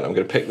as we can. I'm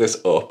gonna pick this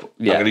up.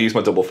 Yeah. I'm gonna use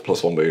my double for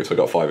 +1 move, so I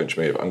got a 5-inch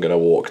move. I'm gonna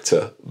walk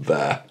to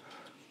there.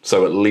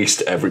 So at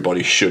least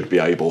everybody should be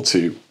able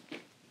to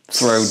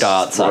Throw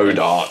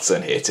darts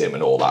and hit him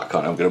and all that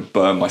kind of. I'm going to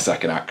burn my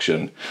second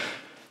action.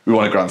 We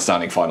want a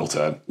grandstanding final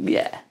turn.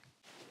 Yeah.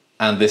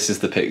 And this is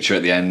the picture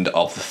at the end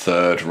of the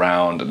 3rd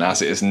round. And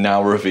as it is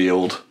now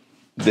revealed,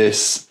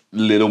 this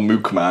little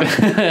mook man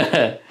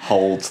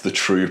holds the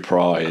true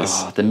prize.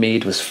 Oh, the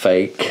mead was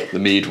fake. The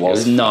mead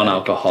was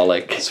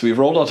non-alcoholic. So we've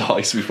rolled our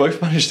dice. We've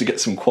both managed to get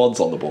some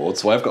quads on the board.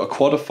 So I've got a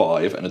quad of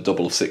 5 and a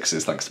double of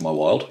 6s thanks to my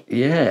wild.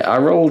 Yeah, I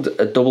rolled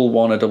a double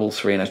 1, a double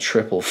 3, and a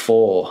triple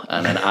 4,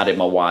 and then added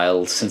my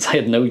wild since I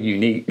had no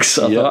uniques.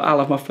 So I thought I'll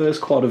have my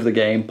first quad of the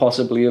game,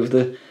 possibly of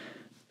the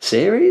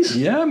series.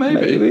 Yeah,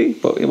 maybe.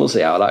 But we'll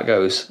see how that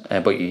goes.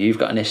 But you've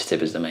got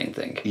initiative is the main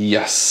thing.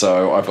 Yes,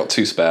 so I've got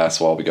 2 spare,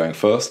 so I'll be going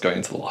first, going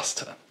into the last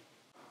turn.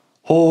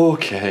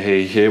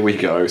 Okay, here we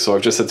go. So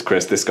I've just said to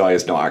Chris, this guy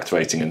is not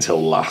activating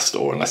until last,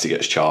 or unless he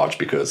gets charged,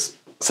 because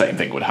same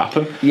thing would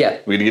happen. Yeah.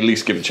 We're going to at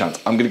least give a chance.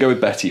 I'm going to go with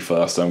Betty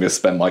first, so I'm going to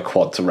spend my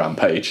quad to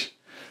Rampage.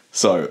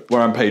 So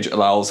Rampage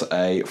allows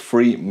a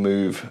free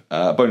move,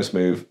 bonus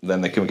move,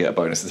 then they can get a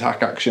bonus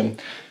attack action.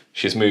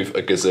 She's moved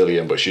a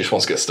gazillion, but she just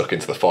wants to get stuck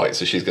into the fight,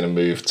 so she's going to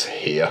move to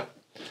here.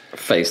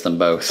 Face them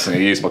both. So I'm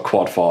going to use my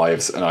quad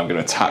 5s, and I'm going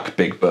to attack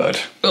Big Bird.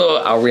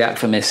 Oh, I'll react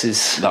for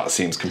misses. That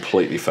seems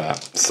completely fair.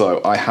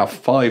 So I have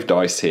 5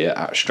 dice here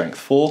at strength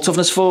 4.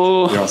 Toughness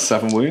 4. You're on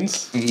 7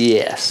 wounds.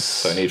 Yes.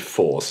 So I need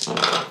 4s.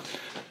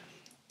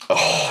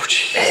 Oh,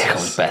 Jesus. Here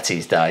comes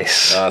Betty's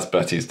dice. That's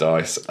Betty's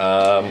dice.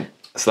 So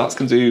that's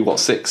going to do, what,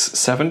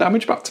 7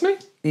 damage back to me?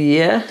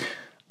 Yeah.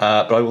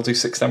 But I will do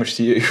 6 damage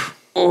to you.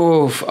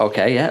 Oof.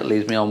 Okay, yeah, it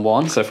leaves me on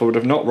 1. So if I would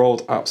have not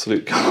rolled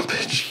absolute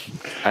garbage,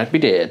 I'd be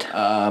dead.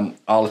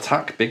 I'll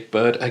attack Big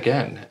Bird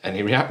again.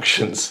 Any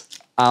reactions?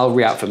 I'll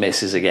react for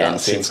misses again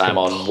since I'm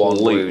on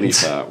 1 wound.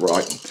 Fair.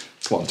 Right.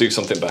 Come on, do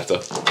something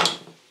better.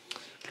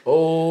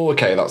 Oh,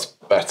 okay, that's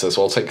better.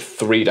 So I'll take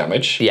 3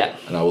 damage. Yeah.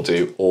 And I will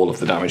do all of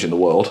the damage in the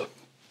world.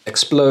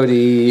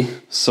 Explodey.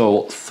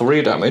 So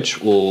 3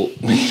 damage will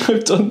mean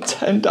I've done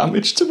 10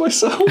 damage to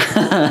myself.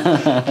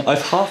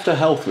 I've halved her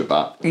health with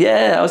that.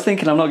 Yeah, I was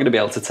thinking I'm not going to be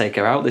able to take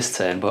her out this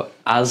turn, but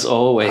as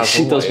always,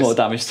 she does more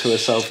damage to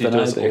herself than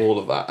I do. She does all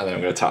of that, and then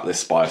I'm going to attack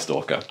this Spire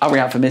Stalker. I'll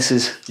react for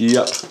misses.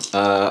 Yep.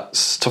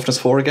 Toughness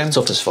 4 again?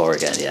 Toughness 4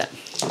 again, yeah.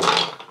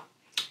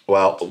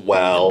 Well,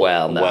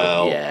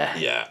 no, yeah.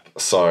 Yeah.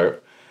 So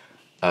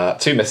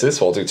 2 misses,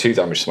 so I'll do 2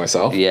 damage to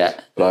myself. Yeah.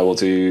 But I will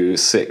do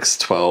 6,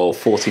 12,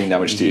 14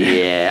 damage to you.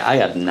 Yeah, I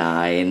had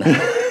 9.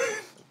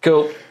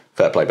 Cool.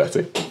 Fair play,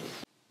 Betty.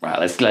 Right,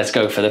 let's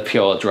go for the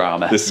pure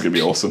drama. This is going to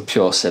be awesome.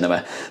 Pure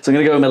cinema. So I'm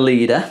going to go with my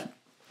leader.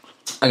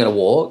 I'm going to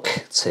walk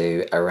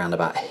to around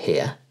about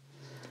here.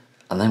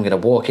 And then I'm going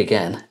to walk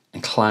again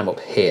and climb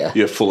up here.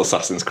 You're full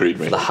Assassin's Creed,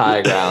 me. The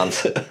high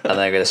ground. And then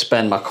I'm going to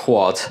spend my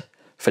quad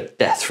for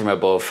death from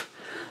above.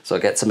 So I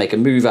get to make a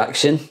move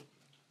action.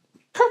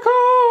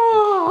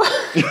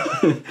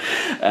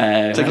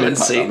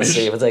 Let's see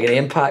if I take any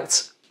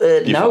impact.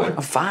 No,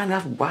 fine.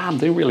 I'm fine. Wow, I'm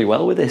doing really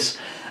well with this.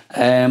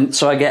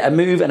 So I get a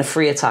move and a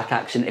free attack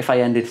action. If I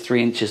ended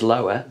 3 inches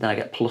lower, then I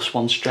get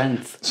 +1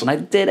 strength. So and I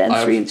did end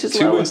 3 inches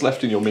lower. 2 wounds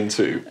left in your min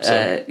 2.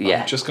 So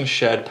yeah. I'm just going to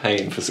shared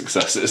pain for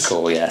successes.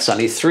 Cool, yeah. So I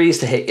need 3s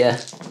to hit you.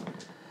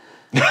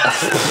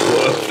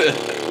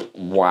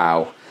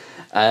 Wow.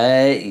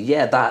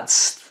 Yeah,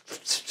 that's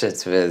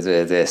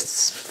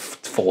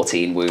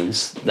 14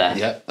 wounds there.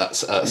 Yeah, that's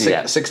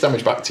 6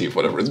 damage back to you,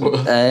 whatever it's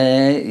worth.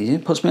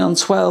 It puts me on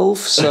 12,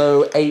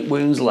 so 8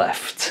 wounds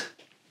left.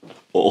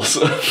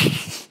 Awesome.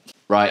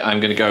 Right, I'm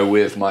going to go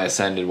with my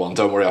ascended one.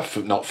 Don't worry,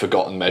 I've not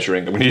forgotten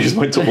measuring. I'm going to use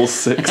my double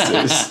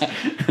sixes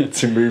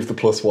to move the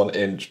 +1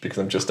 inch because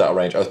I'm just out of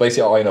range. I was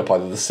basically eyeing up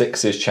either the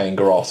sixes, chain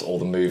garrote, or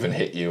the move and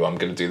hit you. I'm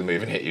going to do the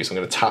move and hit you, so I'm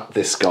going to tap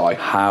this guy.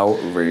 How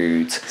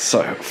rude.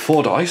 So,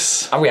 4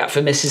 dice. Are we up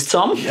for Mrs.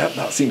 Tom? Yep,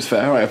 that seems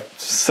fair. I have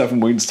 7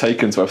 wounds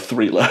taken, so I have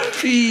 3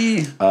 left.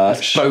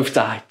 Both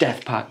die.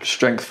 Death pack.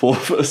 Strength 4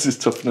 versus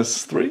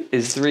toughness 3.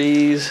 Is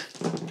 3s.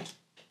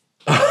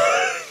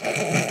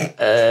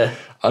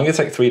 I'm going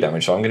to take 3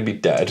 damage, so I'm going to be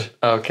dead.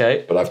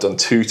 Okay. But I've done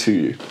 2 to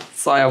you.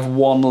 So I have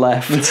 1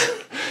 left.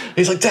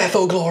 He's like, death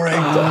or glory.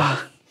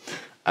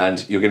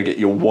 And you're going to get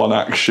your 1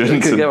 action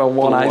to get a 1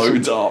 blow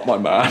action. dart, my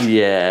man.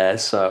 Yeah,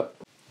 so...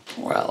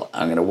 Well,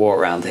 I'm going to walk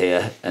around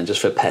here and just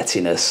for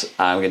pettiness,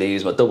 I'm going to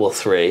use my double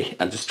 3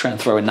 and just try and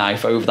throw a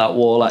knife over that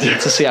wall at you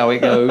to see how it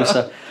goes.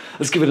 So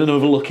let's give it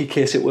another lucky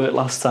kiss. It worked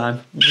last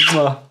time.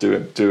 Do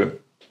him.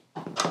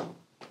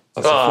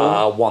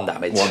 That's 1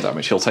 damage. 1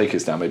 damage. He'll take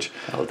his damage.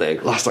 I'll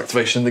do. Last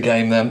activation of the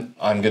game then.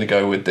 I'm going to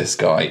go with this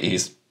guy.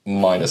 He's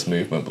minus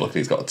movement, but look,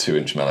 he's got a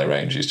 2-inch melee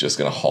range. He's just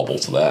going to hobble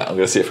to there. I'm going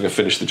to see if I can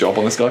finish the job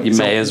on this guy. You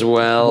may as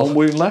well. 1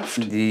 wound left.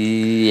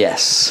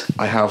 Yes.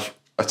 I have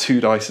a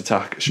 2 dice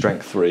attack,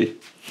 strength 3.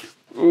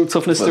 Ooh,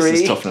 toughness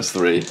versus 3. Toughness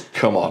 3.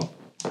 Come on.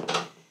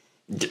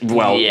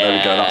 Well, there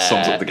we go. That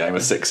sums up the game.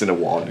 A 6 and a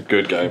 1.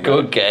 Good game.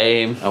 Good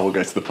game. And we'll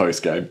go to the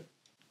post game.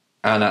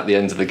 And at the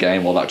end of the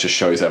game, well, that just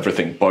shows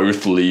everything.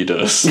 Both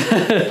leaders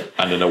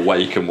and an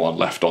awakened one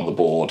left on the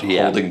board,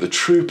 holding the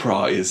true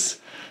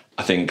prize.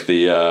 I think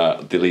the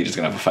leader's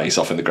going to have a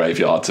face-off in the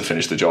graveyard to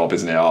finish the job,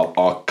 isn't it?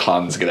 Our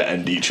clans are going to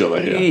end each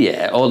other here.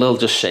 Yeah, or they'll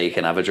just shake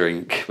and have a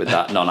drink with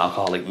that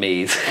non-alcoholic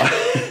mead.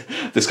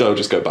 This guy will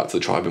just go back to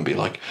the tribe and be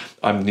like,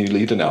 I'm the new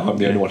leader now. I'm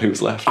the only one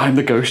who's left. I'm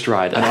the Ghost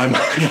Rider. And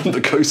I'm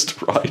the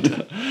Ghost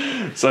Rider.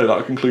 So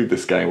that'll conclude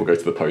this game. We'll go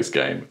to the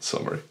post-game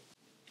summary.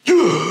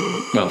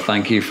 Well,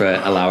 thank you for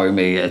allowing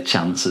me a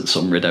chance at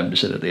some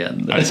redemption at the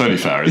end. It's only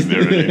fair, isn't it?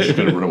 Really? You're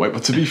going to run away.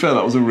 But to be fair,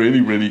 that was a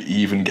really, really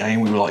even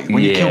game. We were like,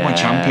 when you killed my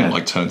champion,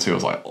 like turn 2, I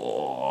was like,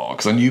 oh,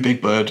 because I knew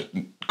Big Bird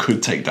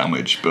could take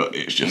damage, but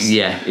it's just...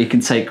 Yeah, it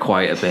can take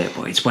quite a bit,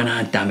 but it's when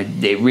I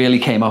damaged... It really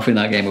came off in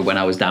that game when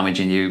I was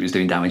damaging you, it was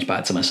doing damage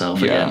back to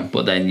myself again,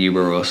 but then you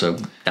were also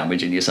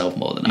damaging yourself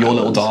more than I was. Your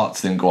little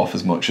darts didn't go off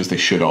as much as they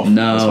should have.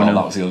 No, as well. no.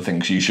 That was the other thing,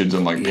 because you should have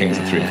done like pings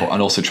of 3 and 4,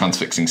 and also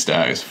transfixing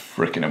stare is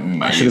freaking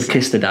amazing. I should have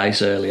kissed the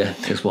dice earlier,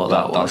 is what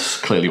that was. That's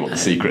clearly what the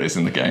secret is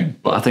in the game.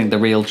 But I think the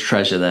real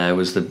treasure there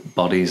was the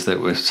bodies that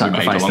were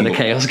sacrificed to the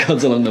Chaos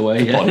Gods along the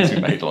way. The bodies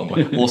we made along the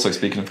way. Also,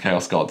 speaking of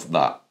Chaos Gods,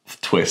 that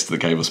twist that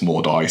gave us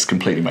more dice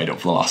completely made up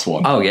for the last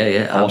one. Oh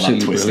yeah,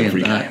 absolutely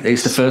brilliant.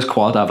 It's the first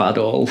quad I've had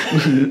all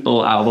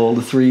out of all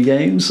the 3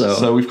 games.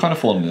 So we've kind of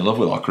fallen in love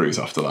with our crews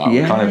after that.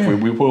 Yeah.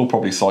 We will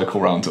probably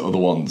cycle around to other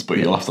ones, but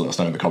you'll have to let us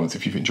know in the comments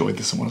if you've enjoyed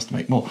this and want us to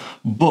make more.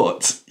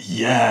 But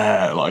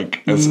yeah,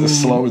 like as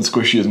slow and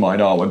squishy as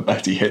mine are, when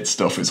Betty hits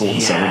stuff, it's all the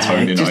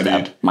serotonin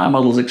I need. My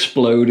models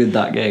exploded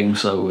that game,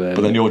 so...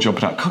 but then you're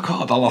jumping out,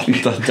 God, I lost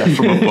death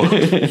from above.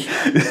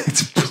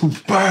 It's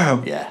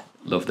bam! Yeah.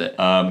 Loved it.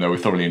 No, we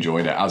thoroughly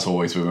enjoyed it. As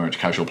always, we're very much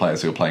casual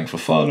players who are playing for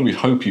fun. We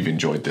hope you've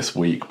enjoyed this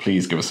week.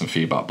 Please give us some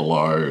feedback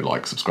below,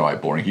 like,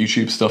 subscribe, boring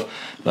YouTube stuff.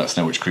 Let us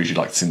know which crews you'd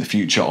like to see in the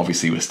future.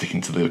 Obviously, we're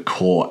sticking to the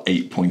core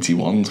 8 pointy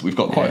ones. We've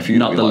got quite a few.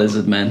 Not the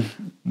lizard men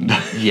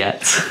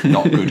yet.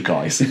 Not good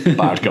guys.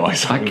 Bad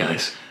guys. Bad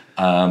guys.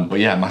 But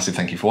yeah, massive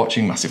thank you for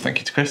watching. Massive thank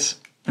you to Chris.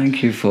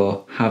 Thank you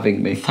for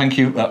having me. Thank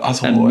you,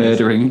 as always. And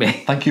murdering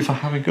me. Thank you for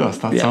having us.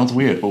 That sounds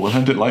weird, but we'll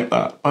end it like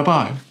that.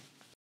 Bye-bye.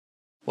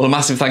 Well, a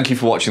massive thank you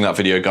for watching that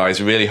video, guys.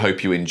 We really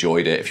hope you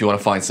enjoyed it. If you want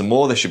to find some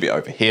more, they should be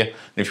over here. And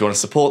if you want to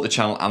support the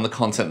channel and the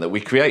content that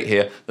we create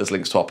here, there's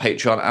links to our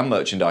Patreon and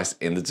merchandise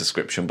in the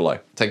description below.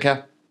 Take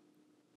care.